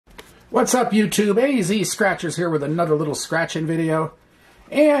What's up, YouTube? AZ Scratchers here with another little scratching video.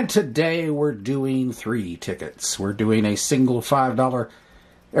 And today we're doing 3 tickets. We're doing a single $5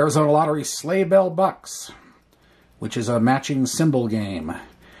 Arizona Lottery Sleigh Bell Bucks, which is a matching symbol game.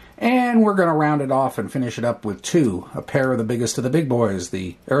 And we're going to round it off and finish it up with 2, a pair of the biggest of the big boys,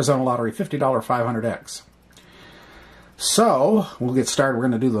 the Arizona Lottery $50 500X. So, we'll get started. We're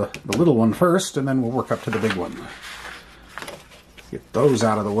going to do the little one first, and then we'll work up to the big one. Get those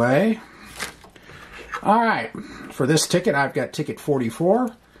out of the way. Alright, for this ticket, I've got ticket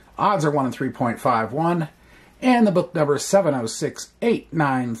 44. Odds are 1 in 3.51. And the book number is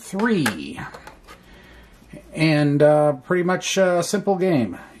 706893. And pretty much a simple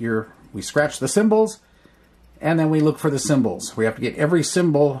game. We scratch the symbols, and then we look for the symbols. We have to get every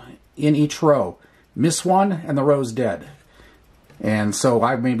symbol in each row. Miss one, and the row's dead. And so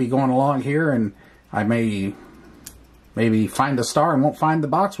I may be going along here, and I may maybe find the star and won't find the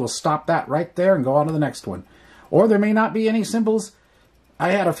box. We'll stop that right there and go on to the next one. Or there may not be any symbols.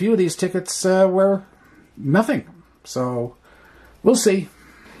 I had a few of these tickets where nothing. So we'll see.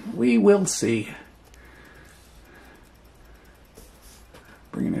 We will see.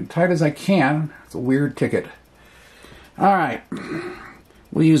 Bring it in tight as I can. It's a weird ticket. Alright.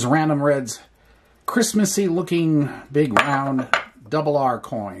 We'll use Random Red's Christmassy looking big round double R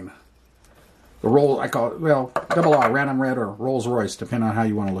coin. The roll, I call it, well, double R, Random Red, or Rolls Royce, depending on how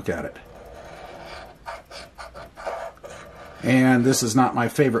you want to look at it. And this is not my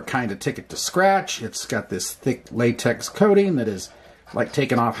favorite kind of ticket to scratch. It's got this thick latex coating that is like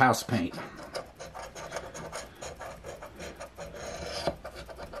taking off house paint.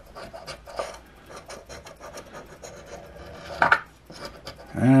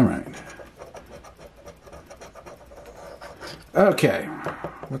 All right. Okay.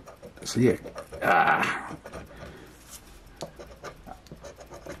 So yeah.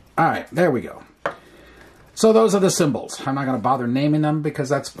 Alright, there we go. So those are the symbols. I'm not going to bother naming them because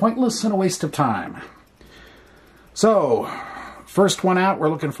that's pointless and a waste of time. So, first one out, we're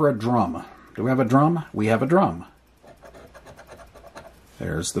looking for a drum. Do we have a drum? We have a drum.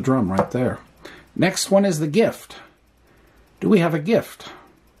 There's the drum right there. Next one is the gift. Do we have a gift?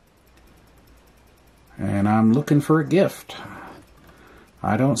 And I'm looking for a gift.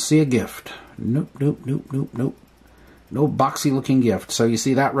 I don't see a gift. Nope, nope, nope, nope, nope. No boxy looking gift. So you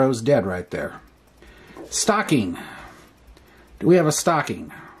see that row's dead right there. Stocking. Do we have a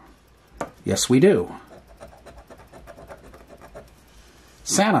stocking? Yes, we do.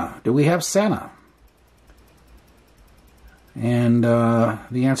 Santa. Do we have Santa? And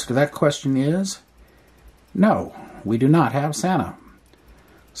the answer to that question is no, we do not have Santa.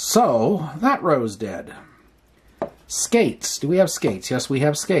 So that row's dead. Skates. Do we have skates? Yes, we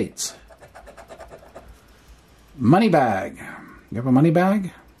have skates. Money bag. You have a money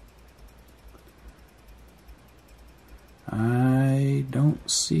bag? I don't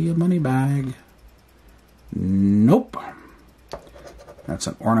see a money bag. Nope. That's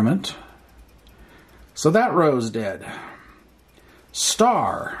an ornament. So that row's dead.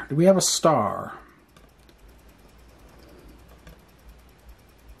 Star. Do we have a star?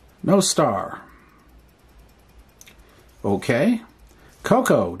 No star. Okay.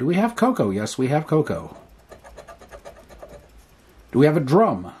 Cocoa. Do we have cocoa? Yes, we have cocoa. Do we have a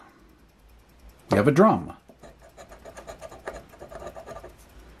drum? We have a drum.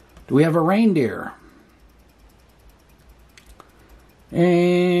 Do we have a reindeer?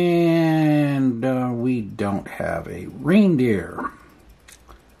 And we don't have a reindeer.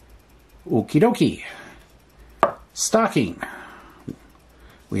 Okie dokie. Stocking.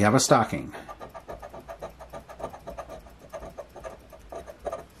 We have a stocking.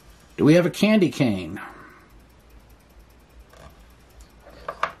 Do we have a candy cane?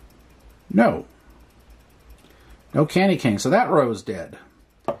 No. No candy cane. So that row's dead.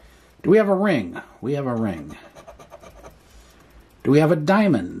 Do we have a ring? We have a ring. Do we have a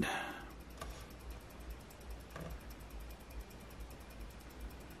diamond?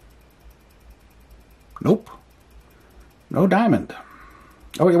 Nope. No diamond.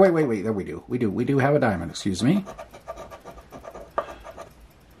 Oh, wait. There we do. We do have a diamond, excuse me.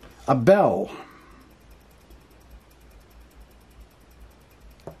 A bell.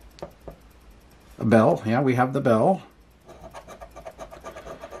 A bell. Yeah, we have the bell.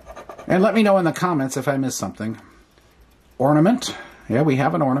 And let me know in the comments if I missed something. Ornament. Yeah, we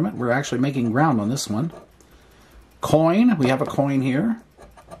have an ornament. We're actually making ground on this one. Coin. We have a coin here.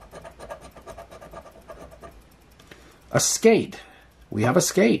 A skate. We have a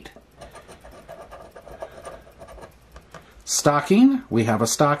skate. Stocking. We have a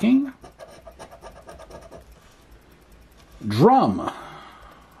stocking. Drum.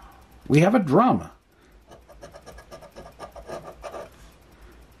 We have a drum.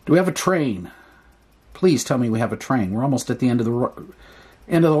 Do we have a train? Please tell me we have a train. We're almost at the end of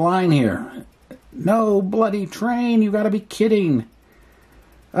the line here. No bloody train. You got to be kidding.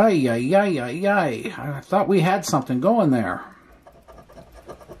 Ay, ay, ay, ay, ay. I thought we had something going there.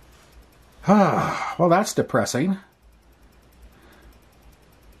 Well, that's depressing.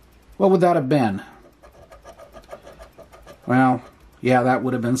 What would that have been? Well, yeah, that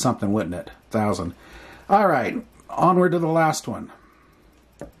would have been something, wouldn't it? 1,000. All right, onward to the last one.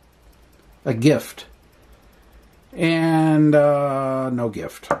 A gift. And no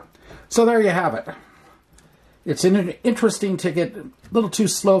gift. So there you have it. It's an interesting ticket. A little too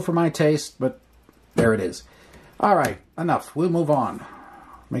slow for my taste, but there it is. All right, enough. We'll move on.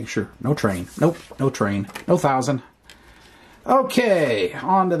 Make sure. No train. Nope, no train. No 1,000. Okay,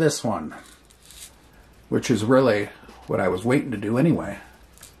 on to this one, which is really what I was waiting to do anyway.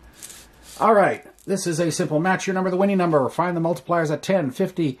 All right, this is a simple match your number, the winning number. Find the multipliers at 10,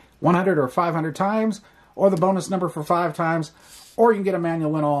 50, 100, or 500 times, or the bonus number for 5 times, or you can get a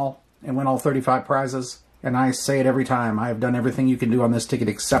manual win all and win all 35 prizes. And I say it every time. I have done everything you can do on this ticket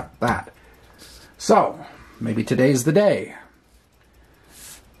except that. So, maybe today's the day.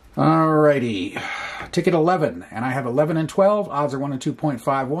 Alrighty. Ticket 11. And I have 11 and 12. Odds are 1 and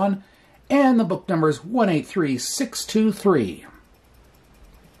 2.51. And the book number is 183623.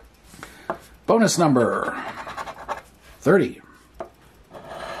 Bonus number 30.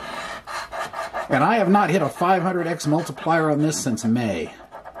 And I have not hit a 500x multiplier on this since May.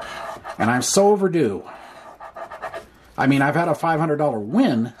 And I'm so overdue. I mean, I've had a $500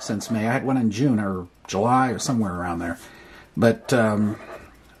 win since May. I had one in June or July or somewhere around there. But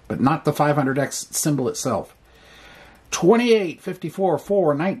not the 500x symbol itself. 28, 54,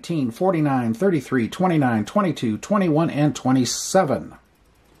 4, 19, 49, 33, 29, 22, 21, and 27.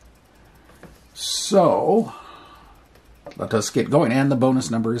 So, let us get going. And the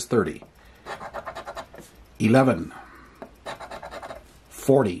bonus number is 30. 11.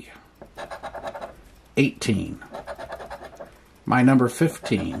 40. 18. My number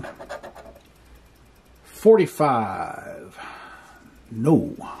 15. 45.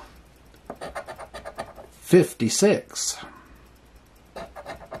 No. 56.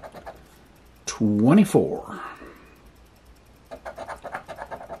 24.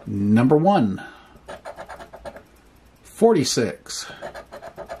 Number 1. 46.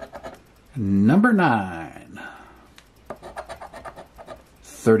 Number 9.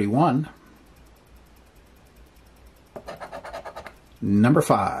 31. Number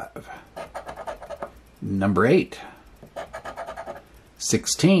 5. Number 8.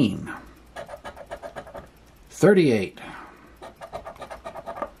 16. 38.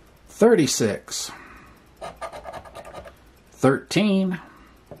 36. 13.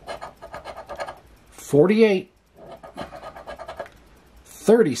 48.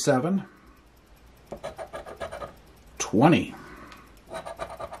 37. 20.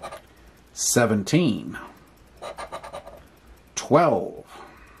 17. 12.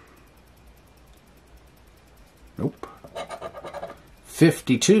 Nope.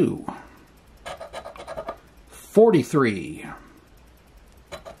 52. 43.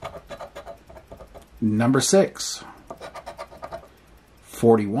 Number 6.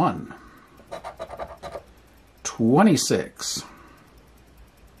 41. 26.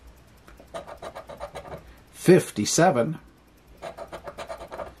 57.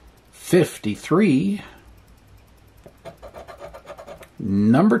 53.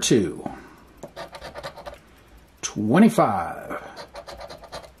 Number 2. 25.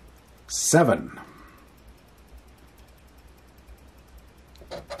 7.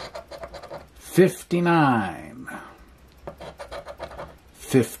 59.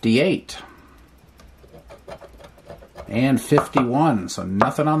 58. And 51. So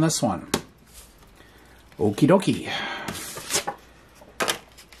nothing on this one. Okie dokie.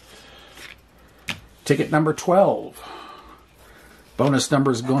 Ticket number 12. Bonus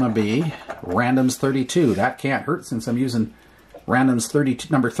number is going to be randoms 32. That can't hurt since I'm using randoms 32,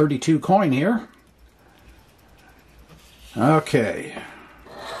 number 32 coin here. Okay.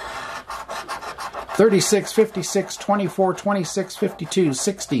 36, 56, 24, 26, 52,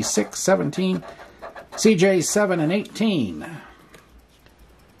 60, 6, 17, CJ 7, and 18.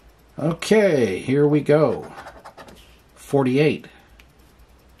 Okay, here we go. 48.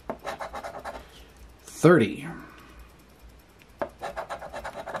 30.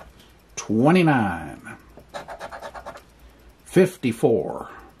 29. 54.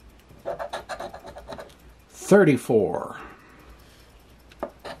 34.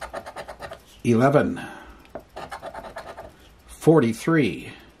 11.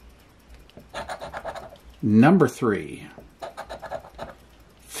 43. Number 3,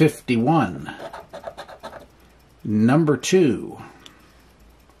 51. Number 2,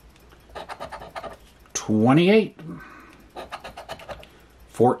 28.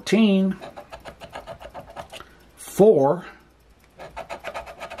 14. 4.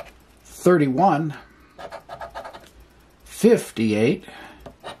 31. 58.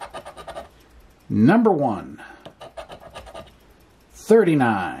 Number 1,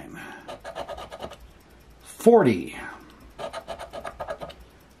 39. 40.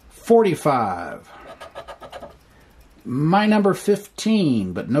 45. My number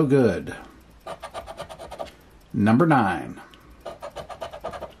 15, but no good. Number 9.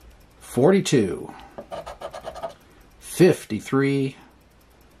 42. 53.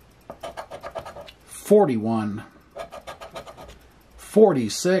 41.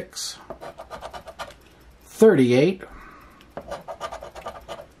 46. 38.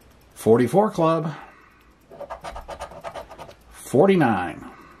 44 club. 49.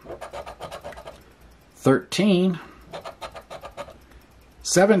 13.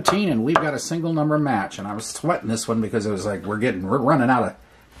 17, and we've got a single number match. And I was sweating this one because it was like we're running out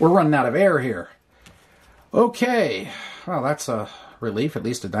of air here. Okay, well, that's a relief. At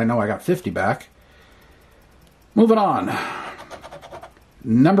least I know I got 50 back. Moving on.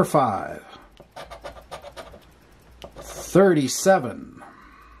 Number 5. 37.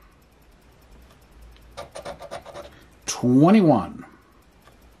 21.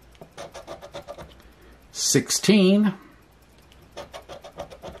 16.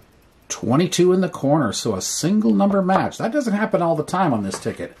 22 in the corner, so a single number match. That doesn't happen all the time on this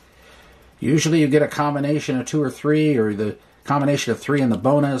ticket. Usually you get a combination of 2 or 3, or the combination of 3 in the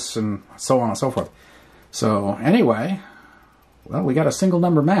bonus, and so on and so forth. So anyway, well, we got a single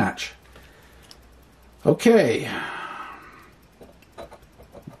number match. Okay.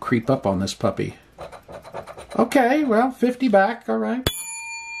 Creep up on this puppy. Okay, well, 50 back, all right.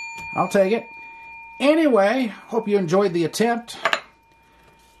 I'll take it. Anyway, hope you enjoyed the attempt.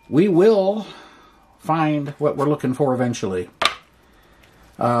 We will find what we're looking for eventually.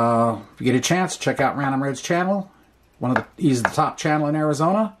 If you get a chance, check out Random Red's channel. He's the top channel in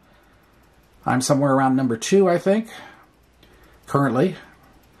Arizona. I'm somewhere around number 2, I think, currently.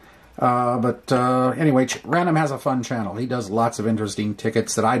 Anyway, Random has a fun channel. He does lots of interesting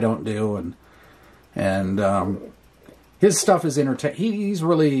tickets that I don't do, and his stuff is entertaining. He's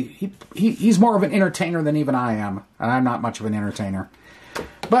more of an entertainer than even I am, and I'm not much of an entertainer.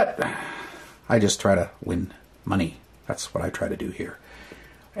 But I just try to win money. That's what I try to do here.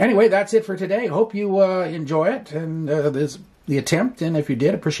 Anyway, that's it for today. Hope you enjoy it and the attempt. And if you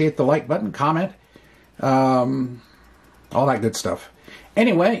did, appreciate the like button, comment, all that good stuff.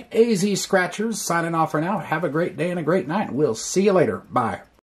 Anyway, AZ Scratchers signing off for now. Have a great day and a great night. We'll see you later. Bye.